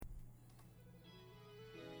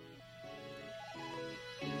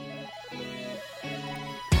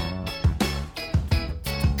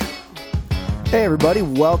Hey everybody,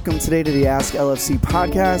 welcome today to the Ask LFC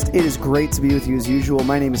podcast. It is great to be with you as usual.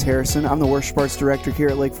 My name is Harrison. I'm the worship arts director here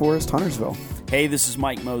at Lake Forest, Huntersville. Hey, this is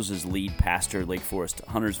Mike Moses, lead pastor at Lake Forest,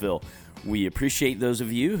 Huntersville. We appreciate those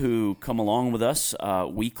of you who come along with us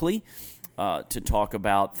weekly to talk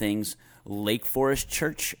about things Lake Forest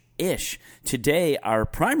Church-ish. Today, our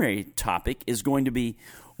primary topic is going to be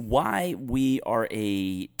why we are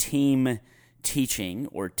a team teaching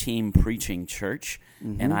or team preaching church,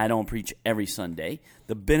 and I don't preach every Sunday.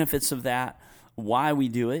 The benefits of that, why we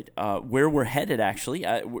do it, where we're headed actually.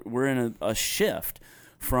 We're in a shift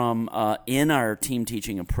from in our team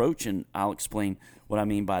teaching approach, and I'll explain what I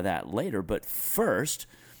mean by that later. But first,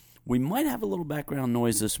 we might have a little background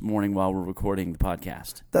noise this morning while we're recording the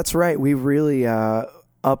podcast. That's right. We really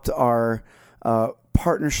upped our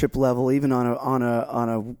partnership level, even on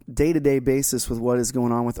a day-to-day basis, with what is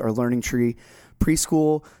going on with our Learning Tree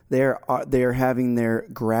preschool. They're having their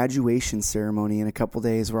graduation ceremony in a couple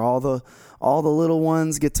days, where all the little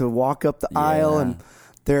ones get to walk up the aisle, and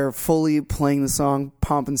they're fully playing the song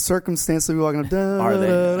 "Pomp and Circumstance." They'll be walking up. Are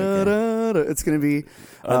they? Okay. It's going to be.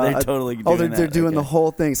 Are they totally doing that? They're doing the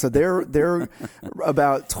whole thing. So they're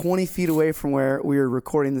about 20 feet away from where we are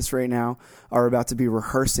recording this right now. Are about to be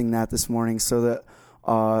rehearsing that this morning, so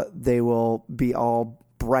that they will be all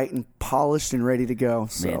bright and polished and ready to go.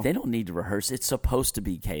 So. Man, they don't need to rehearse. It's supposed to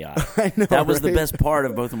be chaotic. I know, that was right? the best part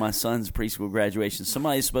of both of my sons' preschool graduations.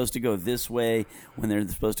 Somebody's supposed to go this way when they're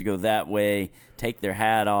supposed to go that way, take their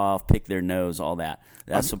hat off, pick their nose, all that.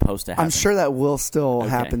 That's supposed to happen. I'm sure that will still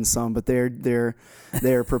happen some, but they're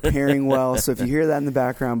preparing well. So if you hear that in the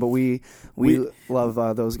background, but we love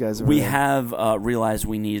those guys. We have realized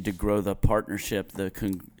we needed to grow the partnership, the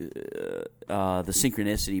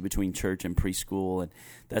synchronicity between church and preschool, and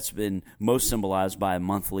that's been most symbolized by a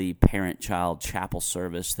monthly parent-child chapel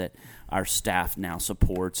service that our staff now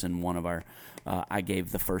supports. And one of our, I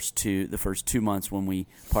gave the first 2 months when we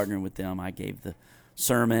partnered with them, I gave the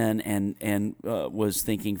sermon and was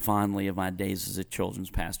thinking fondly of my days as a children's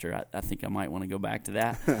pastor. I think I might want to go back to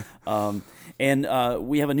that. And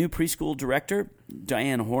we have a new preschool director,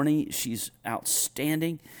 Diane Horney. She's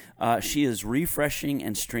outstanding. She is refreshing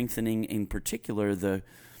and strengthening, in particular,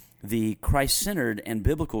 the Christ-centered and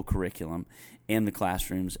biblical curriculum in the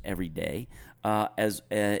classrooms every day. As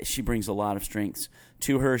she brings a lot of strengths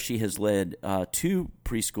to her. She has led 2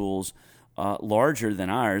 preschools larger than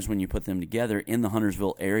ours when you put them together in the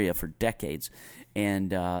Huntersville area for decades,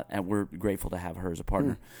 and we're grateful to have her as a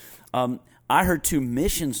partner. I heard 2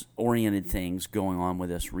 missions-oriented things going on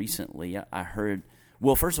with us recently. I heard,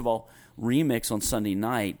 well, first of all, Remix on Sunday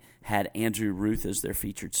night had Andrew Ruth as their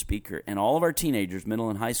featured speaker, and all of our teenagers, middle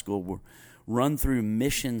and high school, were run through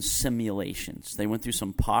mission simulations. They went through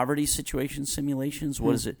some poverty situation simulations.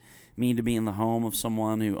 What does it mean to be in the home of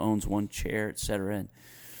someone who owns one chair, et cetera, and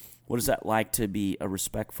what is that like to be a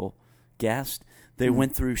respectful guest? They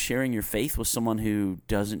went through sharing your faith with someone who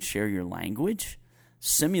doesn't share your language.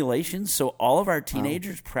 Simulations. So all of our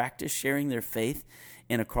teenagers practice sharing their faith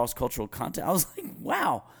in a cross-cultural context. I was like,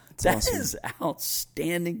 wow, that awesome. Is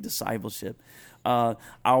outstanding discipleship.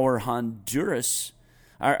 Our Honduras,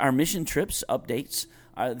 our mission trips updates.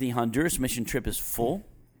 The Honduras mission trip is full.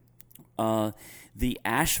 The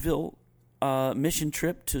Asheville mission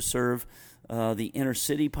trip to serve the inner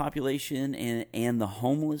city population and the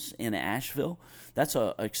homeless in Asheville. That's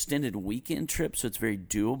an extended weekend trip, so it's very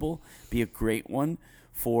doable. Be a great one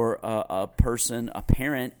for a person, a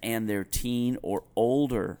parent, and their teen or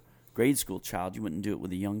older grade school child. You wouldn't do it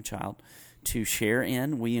with a young child to share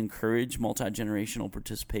in. We encourage multi-generational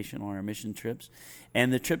participation on our mission trips.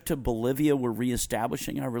 And the trip to Bolivia, we're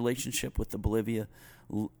reestablishing our relationship with the Bolivia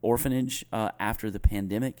orphanage after the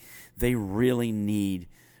pandemic. They really need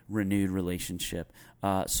renewed relationship.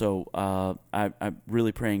 So I'm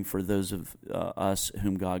really praying for those of us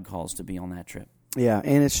whom God calls to be on that trip. Yeah,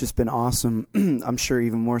 and it's just been awesome. I'm sure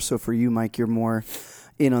even more so for you, Mike. You're more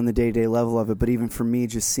in on the day-to-day level of it. But even for me,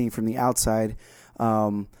 just seeing from the outside,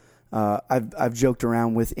 I've joked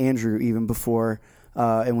around with Andrew even before,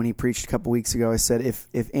 and when he preached a couple weeks ago, I said,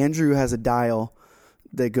 if Andrew has a dial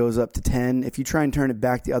that goes up to 10, if you try and turn it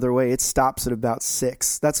back the other way, it stops at about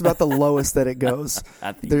 6. That's about the lowest that it goes.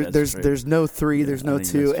 I think there's no 3, there's no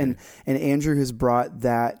 2, and Andrew has brought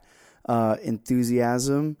that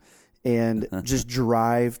enthusiasm and just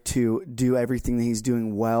drive to do everything that he's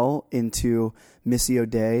doing well into Missio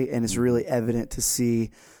Dei, and it's really evident to see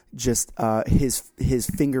just his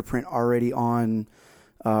fingerprint already on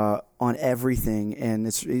everything, and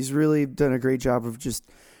he's really done a great job of just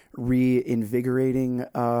reinvigorating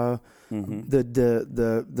the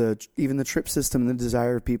even the trip system and the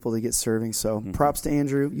desire of people to get serving. So props to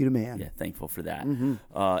Andrew, you the man. Yeah, thankful for that.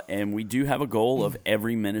 And we do have a goal of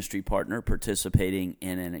every ministry partner participating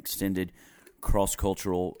in an extended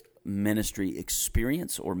cross-cultural ministry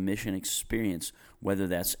experience or mission experience, whether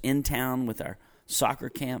that's in town with our soccer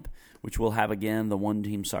camp, which we'll have again, the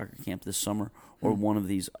one-team soccer camp this summer, or one of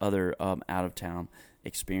these other out-of-town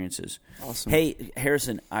experiences. Awesome. Hey,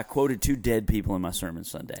 Harrison, I quoted 2 dead people in my sermon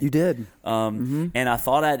Sunday. You did. And I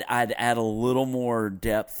thought I'd add a little more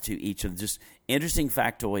depth to each of just interesting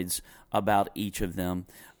factoids about each of them.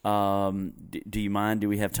 Do you mind? Do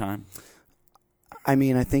we have time? I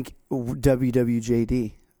mean, I think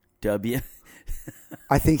WWJD.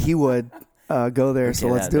 I think he would go there, so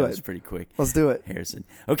let's do it. That was pretty quick. Let's do it. Harrison.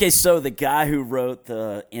 Okay, so the guy who wrote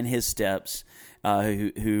In His Steps,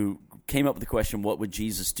 who came up with the question, what would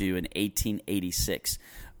Jesus do in 1886?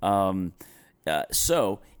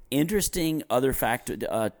 So, interesting other fact,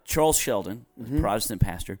 Charles Sheldon, Protestant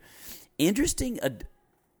pastor. Interesting,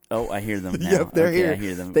 I hear them now. Yep, they're here. I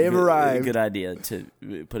hear them. They've arrived. Good idea to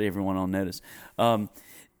put everyone on notice.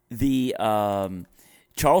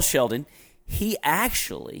 Charles Sheldon, he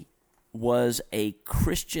actually was a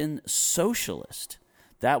Christian socialist.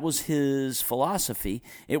 That was his philosophy.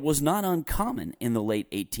 It was not uncommon in the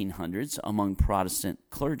late 1800s among Protestant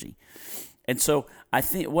clergy. And so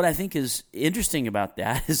what I think is interesting about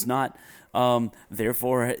that is not,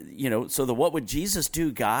 therefore, so the what would Jesus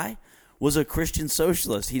do guy was a Christian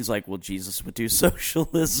socialist. He's like, well, Jesus would do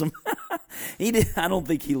socialism. I don't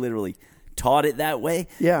think he literally taught it that way.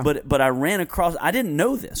 Yeah. But I ran across, I didn't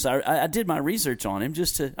know this. I did my research on him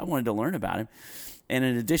I wanted to learn about him. And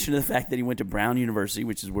in addition to the fact that he went to Brown University,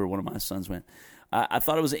 which is where one of my sons went, I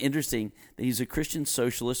thought it was interesting that he's a Christian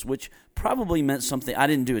socialist, which probably meant something. I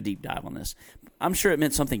didn't do a deep dive on this. I'm sure it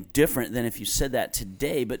meant something different than if you said that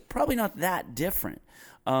today, but probably not that different.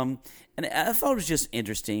 And I thought it was just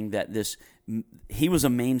interesting that he was a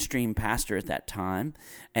mainstream pastor at that time,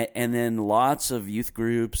 and then lots of youth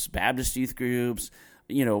groups, Baptist youth groups,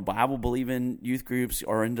 Bible-believing youth groups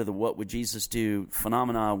are into the what would Jesus do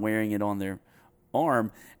phenomena, wearing it on their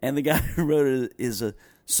arm, and the guy who wrote it is a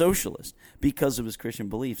socialist because of his Christian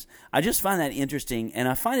beliefs. I just find that interesting, and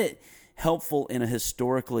I find it helpful in a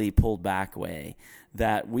historically pulled back way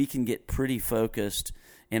that we can get pretty focused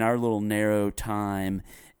in our little narrow time,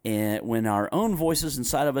 and when our own voices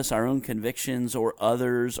inside of us, our own convictions, or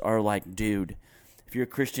others are like, dude, if you're a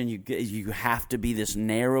Christian, you have to be this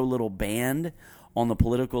narrow little band on the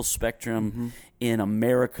political spectrum in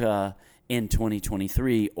America in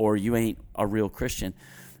 2023, or you ain't a real Christian.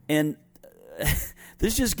 And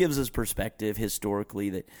this just gives us perspective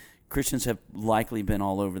historically that Christians have likely been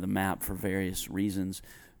all over the map for various reasons,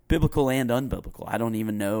 biblical and unbiblical. I don't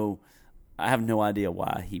even know. I have no idea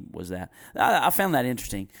why he was that. I found that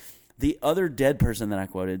interesting. The other dead person that I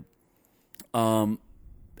quoted,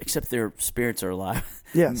 except their spirits are alive.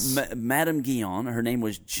 Yes. Madame Guyon, her name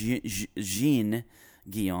was Jeanne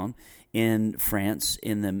Guyon, in France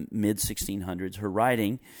in the mid-1600s. Her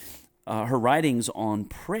writings on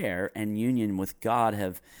prayer and union with God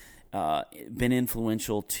have been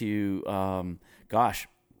influential to,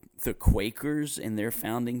 the Quakers in their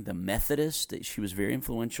founding, the Methodists. She was very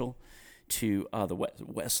influential to the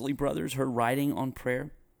Wesley brothers, her writing on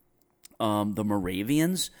prayer. The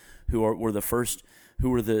Moravians, who were the first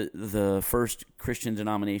Christian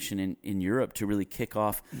denomination in Europe to really kick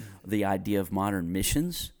off the idea of modern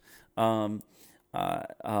missions.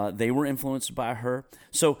 They were influenced by her.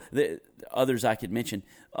 So the others I could mention.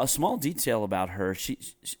 A small detail about her: she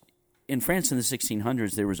in France in the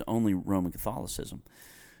 1600s there was only Roman Catholicism,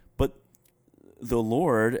 but the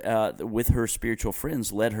Lord, with her spiritual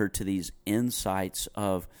friends, led her to these insights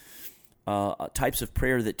of types of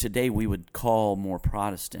prayer that today we would call more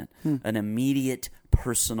Protestant, an immediate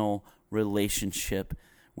personal relationship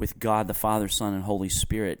with God the Father, Son, and Holy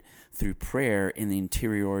Spirit through prayer in the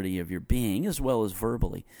interiority of your being, as well as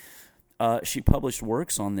verbally. She published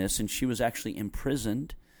works on this, and she was actually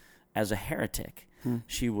imprisoned as a heretic.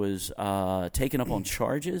 She was taken up on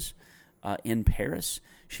charges in Paris.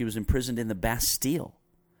 She was imprisoned in the Bastille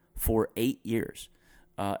for 8 years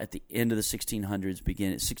at the end of the 1600s,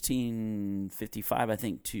 beginning at 1655, I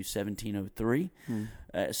think, to 1703.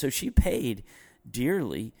 So she paid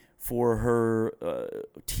dearly for her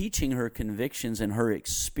teaching her convictions and her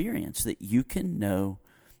experience that you can know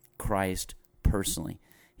Christ personally.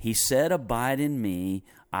 He said, "Abide in me,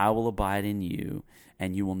 I will abide in you,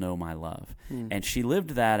 and you will know my love." And she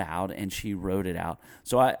lived that out, and she wrote it out.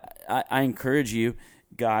 So I encourage you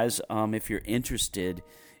guys, if you're interested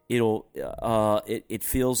it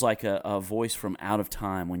feels like a voice from out of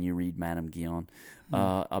time when you read Madame Guyon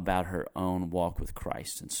about her own walk with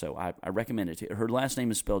Christ. And so I recommend it to you. Her last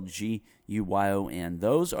name is spelled Guyon.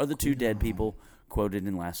 Those are the two dead people quoted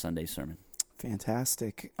in last Sunday's sermon.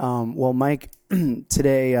 Fantastic. Well, Mike,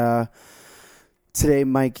 today,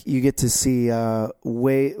 Mike, you get to see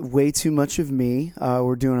way too much of me.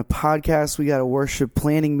 We're doing a podcast. We got a worship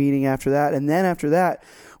planning meeting after that. And then after that,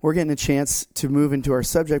 we're getting a chance to move into our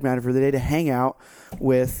subject matter for the day, to hang out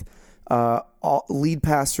with all lead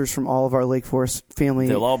pastors from all of our Lake Forest family.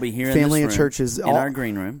 They'll all be here family in this and room, churches. in our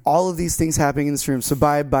green room. All of these things happening in this room. So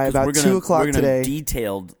by about 2 o'clock today,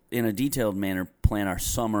 in a detailed manner, plan our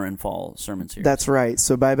summer and fall sermon series. That's right.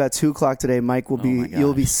 So by about 2 o'clock today, Mike will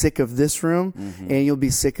you'll be sick of this room, and you'll be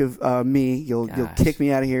sick of me. You'll kick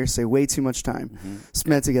me out of here. Say way too much time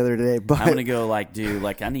spent together today. But I'm gonna go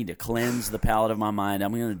I need to cleanse the palate of my mind.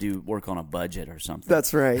 I'm gonna work on a budget or something.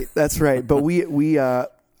 That's right. But we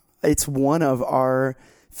it's one of our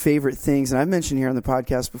favorite things, and I've mentioned here on the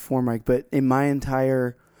podcast before, Mike. But in my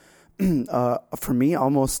entire for me,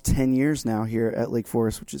 almost 10 years now here at Lake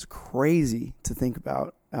Forest, which is crazy to think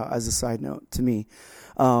about as a side note to me.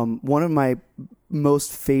 One of my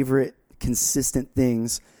most favorite consistent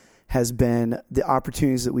things has been the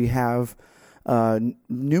opportunities that we have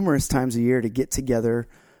numerous times a year to get together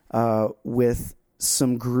with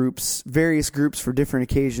some groups, various groups for different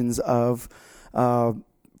occasions of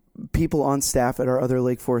people on staff at our other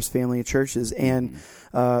Lake Forest family of churches. And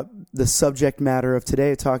the subject matter of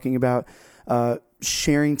today, talking about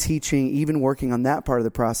sharing, teaching, even working on that part of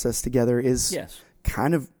the process together, is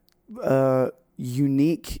kind of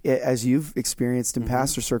unique, as you've experienced in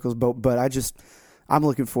pastor circles. But I'm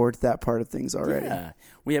looking forward to that part of things already. Yeah.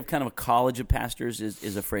 We have kind of a college of pastors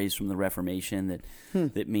is a phrase from the Reformation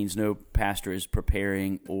that means no pastor is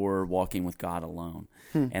preparing or walking with God alone.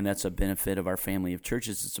 And that's a benefit of our family of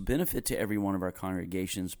churches. It's a benefit to every one of our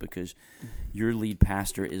congregations, because your lead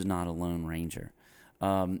pastor is not a lone ranger.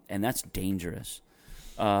 And that's dangerous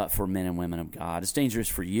for men and women of God. It's dangerous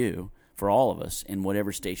for you, for all of us, in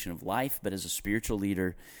whatever station of life. But as a spiritual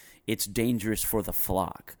leader, it's dangerous for the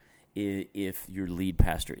flock if your lead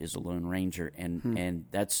pastor is a lone ranger, and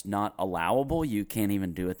that's not allowable. You can't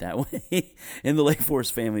even do it that way in the Lake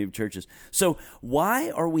Forest family of churches. So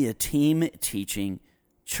why are we a team teaching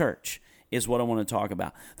church is what I want to talk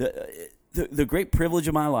about. The great privilege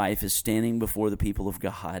of my life is standing before the people of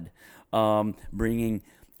God, bringing,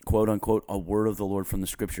 quote unquote, a word of the Lord from the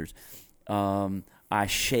Scriptures. I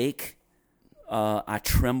shake, I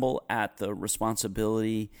tremble at the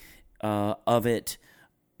responsibility of it.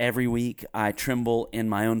 Every week, I tremble in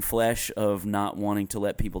my own flesh of not wanting to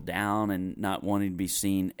let people down and not wanting to be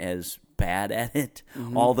seen as bad at it.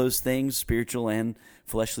 All those things, spiritual and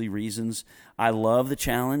fleshly reasons. I love the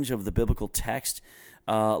challenge of the biblical text,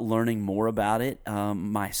 learning more about it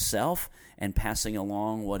myself and passing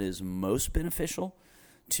along what is most beneficial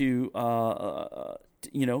to, I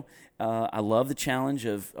love the challenge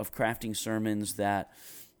of crafting sermons that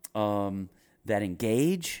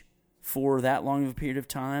engage for that long of a period of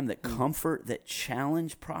time, that comfort, that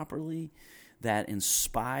challenge properly, that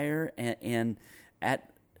inspire, and at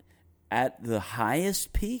the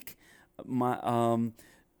highest peak,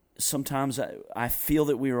 sometimes I feel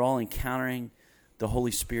that we are all encountering the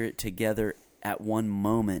Holy Spirit together at one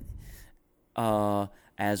moment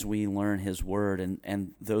as we learn His Word,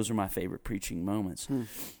 and those are my favorite preaching moments.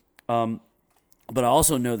 But I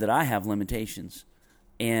also know that I have limitations,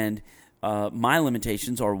 and my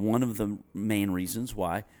limitations are one of the main reasons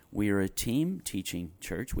why we are a team teaching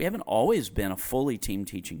church. We haven't always been a fully team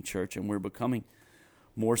teaching church, and we're becoming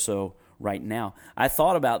more so right now. I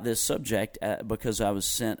thought about this subject because I was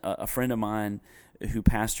sent a friend of mine who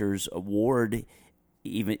pastors a Ward,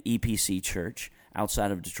 even EPC church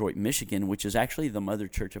outside of Detroit, Michigan, which is actually the mother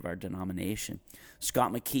church of our denomination.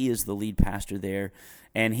 Scott McKee is the lead pastor there,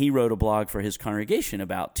 and he wrote a blog for his congregation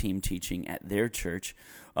about team teaching at their church.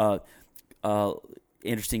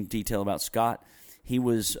 Interesting detail about Scott: he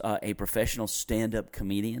was a professional stand-up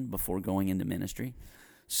comedian before going into ministry.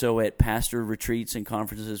 So at pastor retreats and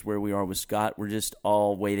conferences where we are with Scott, we're just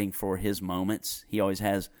all waiting for his moments. He always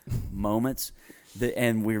has moments,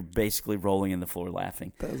 and we're basically rolling in the floor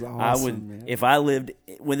laughing. That's awesome, man. If I lived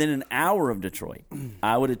within an hour of Detroit,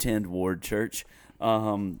 I would attend Ward Church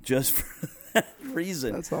just for that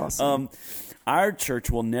reason. That's awesome. Our church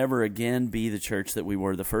will never again be the church that we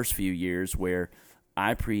were the first few years, where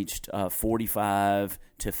I preached 45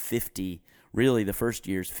 to 50, really the first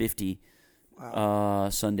year's 50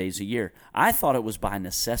 Sundays a year. I thought it was by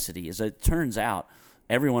necessity. As it turns out,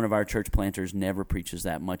 every one of our church planters never preaches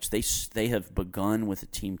that much. They have begun with a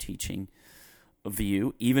team teaching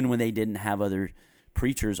view, even when they didn't have other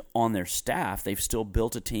preachers on their staff. They've still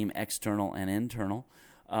built a team, external and internal.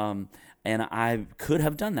 And I could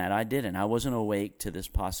have done that. I didn't. I wasn't awake to this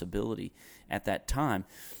possibility at that time.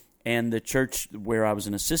 And the church where I was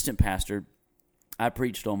an assistant pastor, I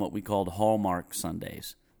preached on what we called Hallmark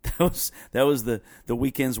Sundays. That was the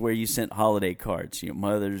weekends where you sent holiday cards.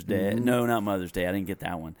 Mother's Day. Mm-hmm. No, not Mother's Day. I didn't get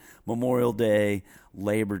that one. Memorial Day,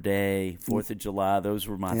 Labor Day, 4th of July. Those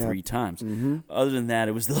were my 3 times. Mm-hmm. Other than that,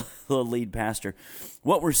 it was the lead pastor.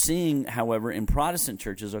 What we're seeing, however, in Protestant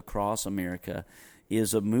churches across America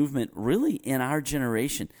is a movement really in our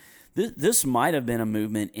generation. This might have been a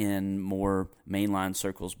movement in more mainline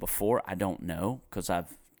circles before. I don't know, because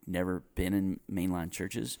I've never been in mainline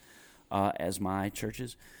churches as my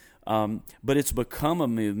churches. But it's become a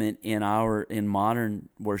movement in modern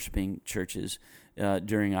worshiping churches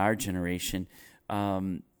during our generation.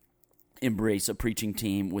 Embrace a preaching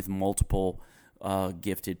team with multiple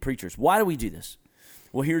gifted preachers. Why do we do this?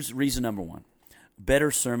 Well, here's reason number 1.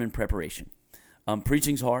 Better sermon preparation.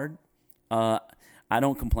 Preaching's hard. I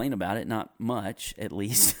don't complain about it, not much, at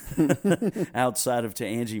least, outside of to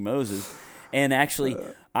Angie Moses. And actually,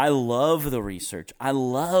 I love the research. I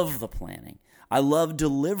love the planning. I love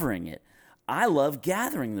delivering it. I love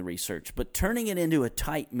gathering the research, but turning it into a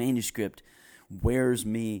tight manuscript wears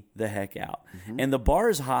me the heck out. Mm-hmm. And the bar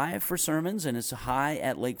is high for sermons, and it's high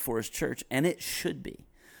at Lake Forest Church, and it should be.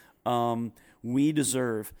 We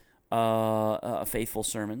deserve faithful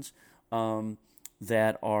sermons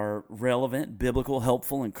that are relevant, biblical,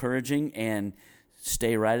 helpful, encouraging, and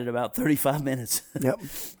stay right at about 35 minutes. Yep.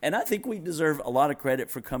 And I think we deserve a lot of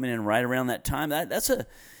credit for coming in right around that time. That's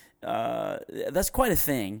quite a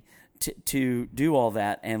thing to do all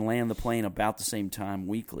that and land the plane about the same time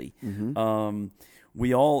weekly. Mm-hmm.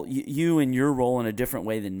 We all, you in your role in a different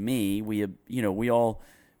way than me, we all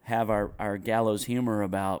have our gallows humor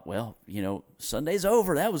about, Sunday's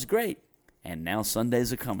over. That was great. And now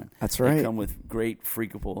Sundays are coming. That's right. They come with great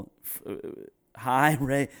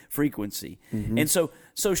high frequency. Mm-hmm. And so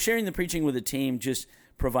sharing the preaching with a team just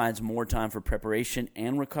provides more time for preparation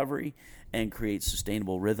and recovery and creates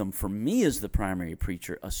sustainable rhythm for me as the primary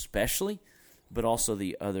preacher especially, but also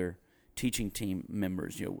the other teaching team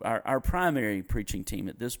members. Our primary preaching team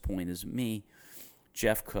at this point is me,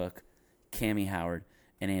 Jeff Cook, Cammie Howard,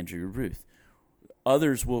 and Andrew Ruth.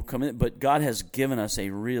 Others will come in, but God has given us a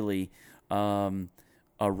really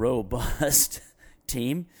a robust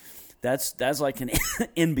team. That's like an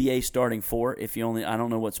NBA starting 4. I don't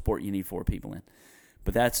know what sport you need 4 people in,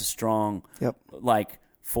 but that's a strong,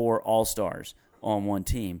 4 all-stars on one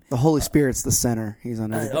team. The Holy Spirit's the center. He's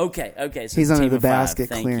under. Okay. So he's under the basket,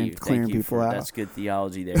 5. clearing people out. That's good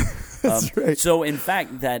theology there. That's right. So, in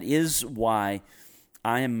fact, that is why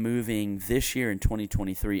I am moving this year in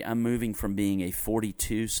 2023. I'm moving from being a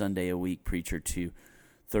 42 Sunday a week preacher to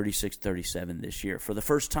 36, 37 this year for the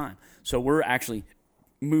first time. So we're actually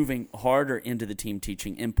moving harder into the team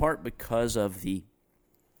teaching, in part because of the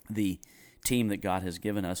team that God has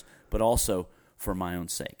given us, but also for my own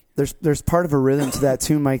sake. There's part of a rhythm to that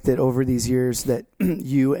too, Mike, that over these years that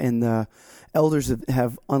you and the elders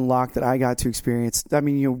have unlocked that I got to experience. I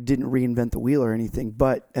mean, you didn't reinvent the wheel or anything,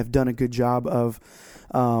 but have done a good job of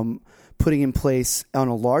putting in place on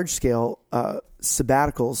a large scale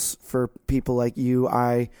sabbaticals for people like you,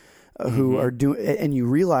 who are doing, and you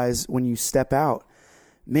realize when you step out,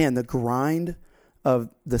 man, the grind of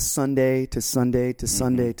the Sunday to Sunday to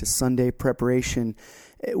Sunday to Sunday preparation,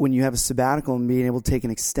 when you have a sabbatical and being able to take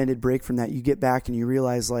an extended break from that, you get back and you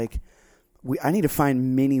realize I need to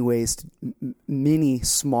find many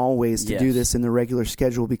small ways to do this in the regular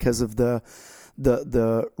schedule because of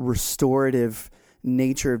the restorative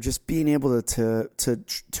nature of just being able to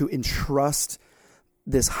entrust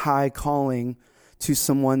this high calling to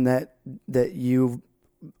someone that you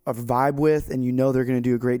vibe with and they're going to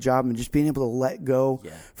do a great job, and just being able to let go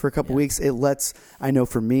for a couple weeks. I know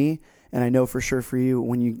for me, and I know for sure for you,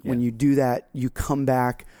 when you do that, you come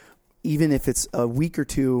back, even if it's a week or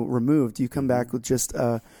 2 removed, you come back with just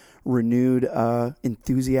a renewed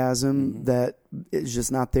enthusiasm that is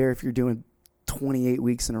just not there if you're doing 28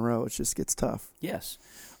 weeks in a row. It just gets tough. Yes.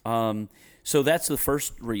 So that's the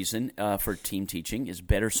first reason for team teaching is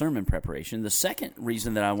better sermon preparation. The second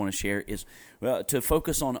reason that I want to share is to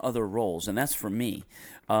focus on other roles, and that's for me.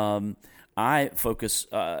 I focus,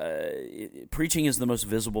 preaching is the most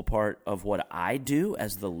visible part of what I do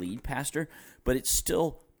as the lead pastor, but it's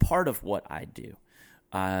still part of what I do.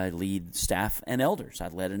 I lead staff and elders. I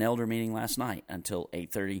led an elder meeting last night until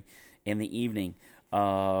 8:30 in the evening.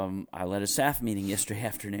 I led a staff meeting yesterday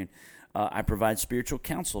afternoon. I provide spiritual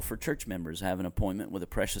counsel for church members. I have an appointment with a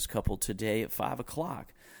precious couple today at 5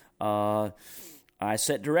 o'clock. I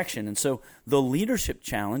set direction. And so the leadership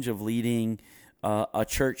challenge of leading a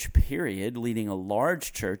church, period, leading a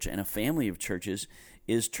large church and a family of churches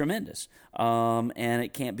is tremendous. And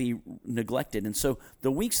it can't be neglected. And so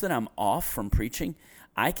the weeks that I'm off from preaching,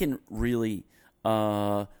 I can really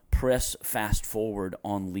press fast forward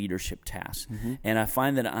on leadership tasks. Mm-hmm. And I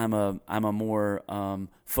find that I'm a more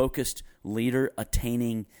focused leader,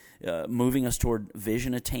 moving us toward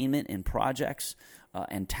vision attainment in projects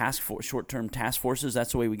and short-term task forces.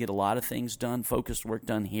 That's the way we get a lot of things done, focused work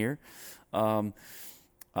done here. I'm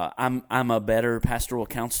a better pastoral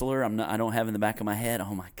counselor. I don't have in the back of my head,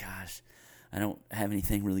 oh my gosh, I don't have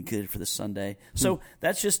anything really good for this Sunday. So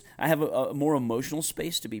that's just, I have a more emotional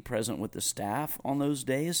space to be present with the staff on those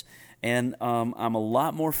days. And I'm a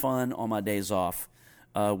lot more fun on my days off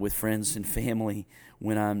with friends and family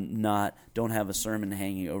when don't have a sermon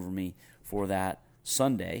hanging over me for that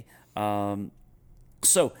Sunday.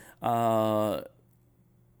 So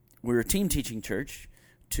we're a team teaching church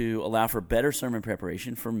to allow for better sermon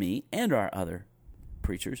preparation for me and our other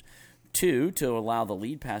preachers. 2, to allow the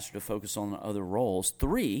lead pastor to focus on other roles.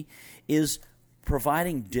 3 is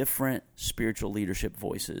providing different spiritual leadership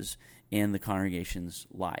voices in the congregation's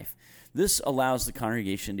life. This allows the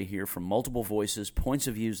congregation to hear from multiple voices, points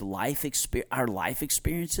of views. Our life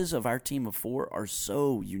experiences of our team of 4 are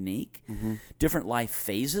so unique. Mm-hmm. Different life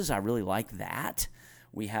phases. I really like that.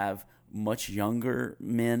 We have much younger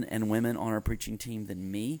men and women on our preaching team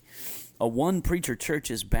than me. A one-preacher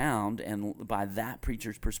church is bound by that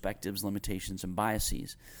preacher's perspectives, limitations, and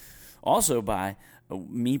biases. Also, by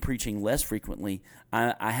me preaching less frequently,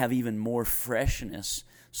 I have even more freshness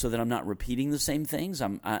so that I'm not repeating the same things.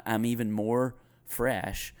 I'm even more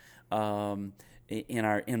fresh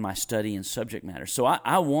in my study and subject matter. So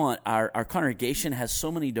I want our congregation has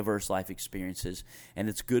so many diverse life experiences, and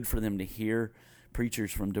it's good for them to hear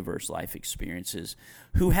preachers from diverse life experiences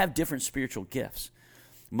who have different spiritual gifts.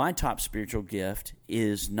 My top spiritual gift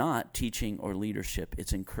is not teaching or leadership,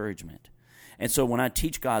 it's encouragement. And so when I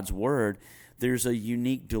teach God's Word, there's a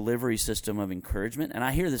unique delivery system of encouragement, and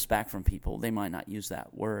I hear this back from people. They might not use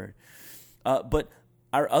that word. But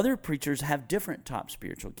our other preachers have different top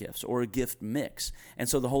spiritual gifts or a gift mix, and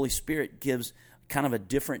so the Holy Spirit gives kind of a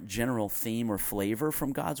different general theme or flavor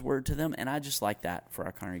from God's Word to them, and I just like that for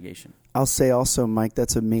our congregation. I'll say also, Mike,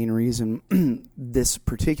 that's a main reason. This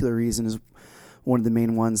particular reason is one of the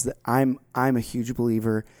main ones that I'm a huge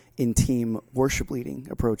believer in team worship leading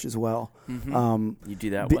approach as well. Mm-hmm. You do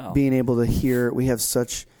that well. Being able to hear, we have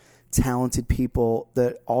such talented people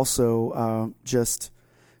that also just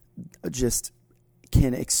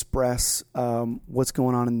can express what's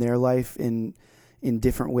going on in their life in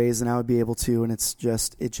different ways than I would be able to, and it's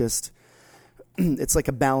like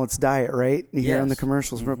a balanced diet, right? You hear on the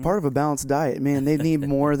commercials. Mm-hmm. Part of a balanced diet, man, they need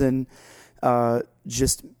more than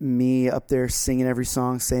just me up there singing every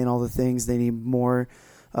song, saying all the things. They need more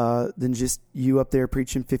than just you up there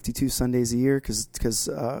preaching 52 Sundays a year because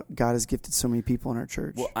God has gifted so many people in our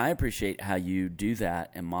church. Well, I appreciate how you do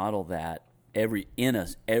that and model that in a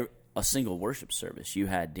single worship service. You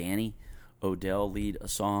had Danny Odell lead a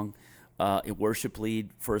song, a worship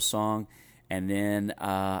lead for a song, and then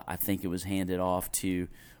I think it was handed off to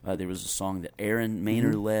there was a song that Aaron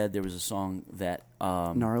Maynard led. There was a song that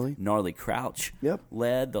Gnarly Crouch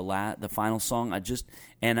led, the final song. The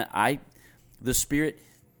Spirit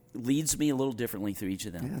leads me a little differently through each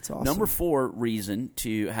of them. Yeah, that's awesome. Number 4 reason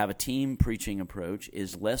to have a team preaching approach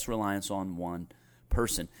is less reliance on one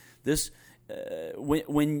person. This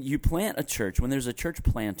when you plant a church, when there's a church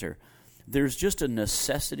planter, there's just a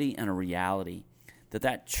necessity and a reality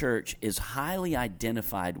that church is highly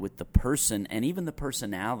identified with the person and even the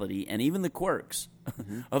personality and even the quirks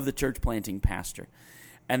of the church planting pastor.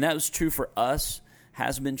 And that was true for us,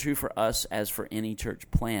 has been true for us as for any church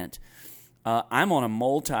plant. I'm on a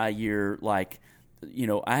multi-year, I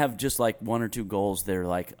have just like 1 or 2 goals that are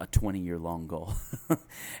like a 20-year long goal.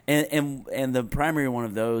 and the primary one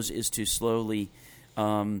of those is to slowly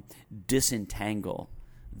disentangle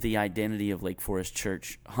the identity of Lake Forest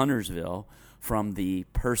Church, Huntersville, from the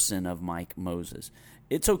person of Mike Moses.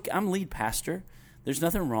 It's okay. I'm lead pastor. There's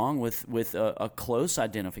nothing wrong with a close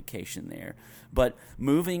identification there. But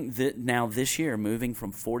moving this year, moving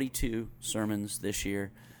from 42 sermons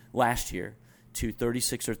last year, to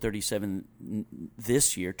 36 or 37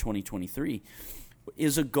 this year, 2023,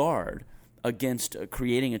 is a guard against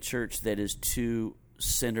creating a church that is too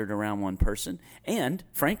centered around one person, and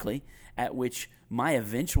frankly, at which my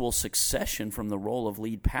eventual succession from the role of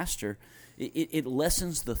lead pastor, it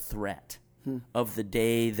lessens the threat of the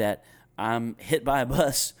day that I'm hit by a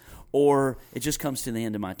bus, or it just comes to the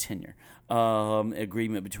end of my tenure.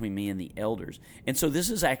 Agreement between me and the elders. And so this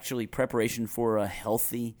is actually preparation for a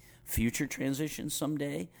healthy future transition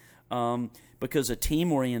someday, because a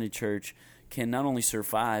team-oriented church can not only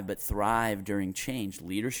survive but thrive during change,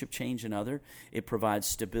 leadership change and other. It provides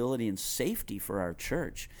stability and safety for our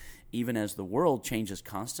church, even as the world changes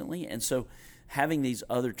constantly. And so having these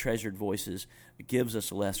other treasured voices gives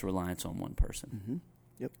us less reliance on one person.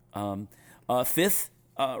 Mm-hmm. Yep. Fifth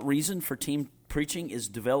reason for team preaching is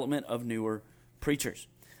development of newer preachers.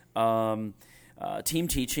 Team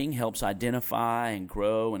teaching helps identify and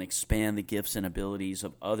grow and expand the gifts and abilities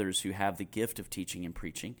of others who have the gift of teaching and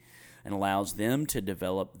preaching, and allows them to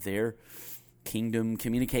develop their kingdom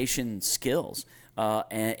communication skills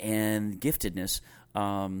and giftedness.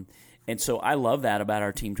 And so I love that about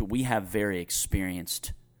our team. We have very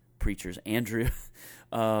experienced preachers. Andrew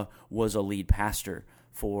was a lead pastor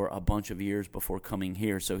for a bunch of years before coming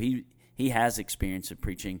here, so he has experience in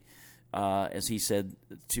preaching, as he said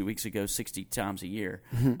 2 weeks ago, 60 times a year.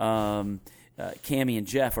 Cammie and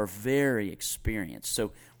Jeff are very experienced,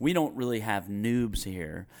 so we don't really have noobs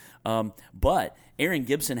here. But Aaron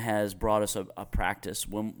Gibson has brought us a practice.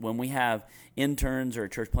 When we have interns or a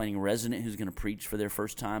church planting resident who's going to preach for their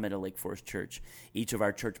first time at a Lake Forest church, each of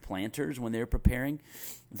our church planters, when they're preparing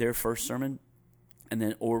their first sermon, and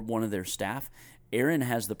then or one of their staff, Aaron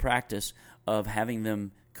has the practice of having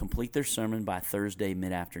them complete their sermon by Thursday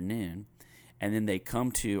mid-afternoon, and then they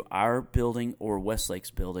come to our building or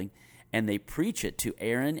Westlake's building, and they preach it to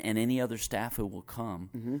Aaron and any other staff who will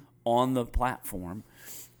come on the platform,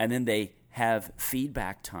 and then they have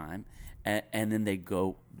feedback time, and then they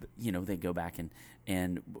go back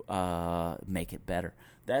and make it better.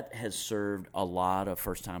 That has served a lot of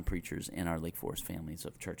first-time preachers in our Lake Forest families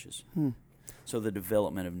of churches. So the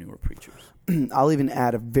development of newer preachers. I'll even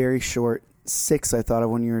add a very short 6 I thought of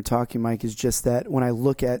when you were talking, Mike, is just that when I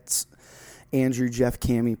look at Andrew, Jeff,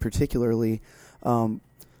 Cammie particularly,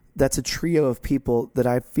 that's a trio of people that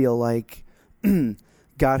I feel like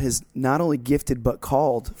God has not only gifted but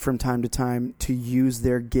called from time to time to use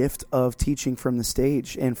their gift of teaching from the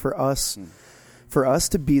stage. And for us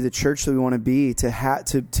to be the church that we want to be,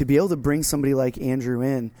 to be able to bring somebody like Andrew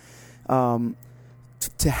in,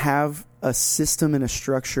 to have a system and a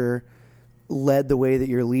structure led the way that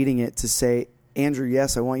you're leading it, to say, Andrew,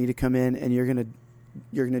 yes, I want you to come in and you're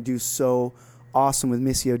gonna do so awesome with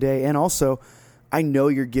Missio Dei, and also I know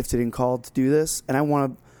you're gifted and called to do this, and I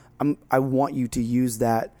want you to use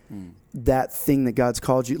that thing that God's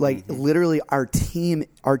called you. Like literally, our team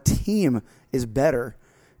is better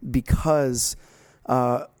because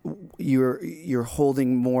you're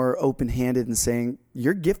holding more open-handed and saying,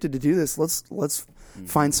 you're gifted to do this. Let's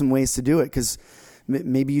find some ways to do it, because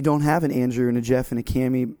maybe you don't have an Andrew and a Jeff and a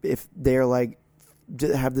Cammie if they're like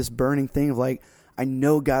have this burning thing of like, I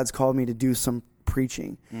know God's called me to do some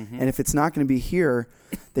preaching, and if it's not going to be here,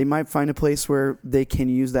 they might find a place where they can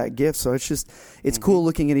use that gift. So it's cool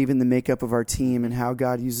looking at even the makeup of our team and how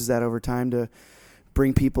God uses that over time to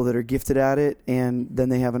bring people that are gifted at it, and then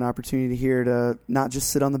they have an opportunity here to not just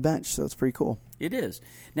sit on the bench. So it's pretty cool. It is.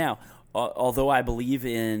 Now, although I believe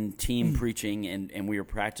in team preaching, and we are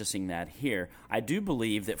practicing that here, I do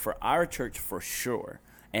believe that for our church for sure,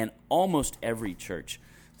 and almost every church,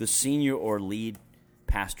 the senior or lead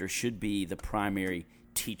pastor should be the primary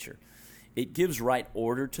teacher. It gives right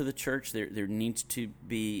order to the church. There needs to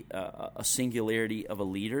be a singularity of a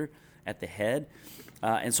leader at the head.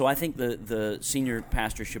 And so I think the senior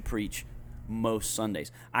pastor should preach most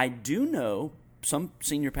Sundays. I do know some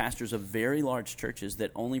senior pastors of very large churches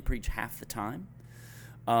that only preach half the time,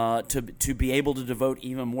 to be able to devote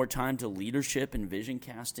even more time to leadership and vision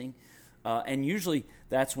casting. And usually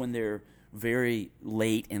that's when they're very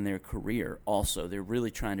late in their career also. They're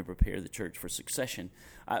really trying to prepare the church for succession.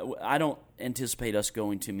 I don't anticipate us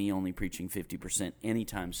going to me only preaching 50%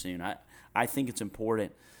 anytime soon. I think it's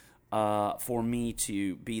important for me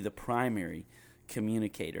to be the primary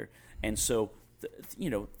communicator. And so,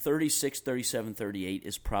 36, 37, 38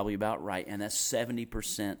 is probably about right, and that's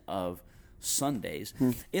 70% of Sundays.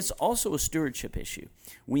 It's also a stewardship issue.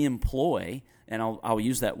 We employ, and I'll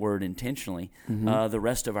use that word intentionally, the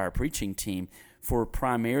rest of our preaching team for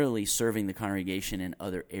primarily serving the congregation in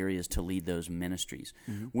other areas to lead those ministries.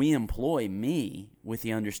 We employ me with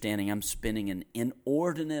the understanding I'm spending an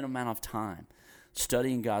inordinate amount of time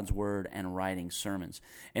studying God's Word and writing sermons.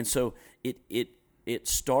 And so it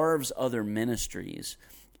starves other ministries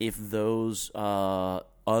if those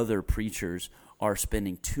other preachers are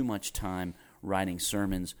spending too much time writing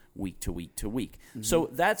sermons week to week to week. Mm-hmm. So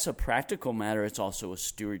that's a practical matter. It's also a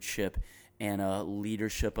stewardship and a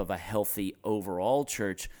leadership of a healthy overall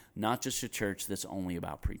church, not just a church that's only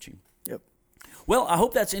about preaching. Yep. Well, I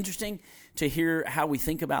hope that's interesting to hear how we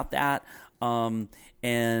think about that. And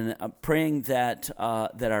I'm praying that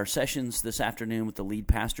that our sessions this afternoon with the lead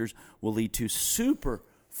pastors will lead to super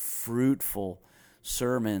fruitful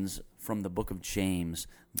sermons from the book of James,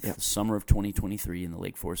 the summer of 2023 in the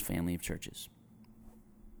Lake Forest family of churches.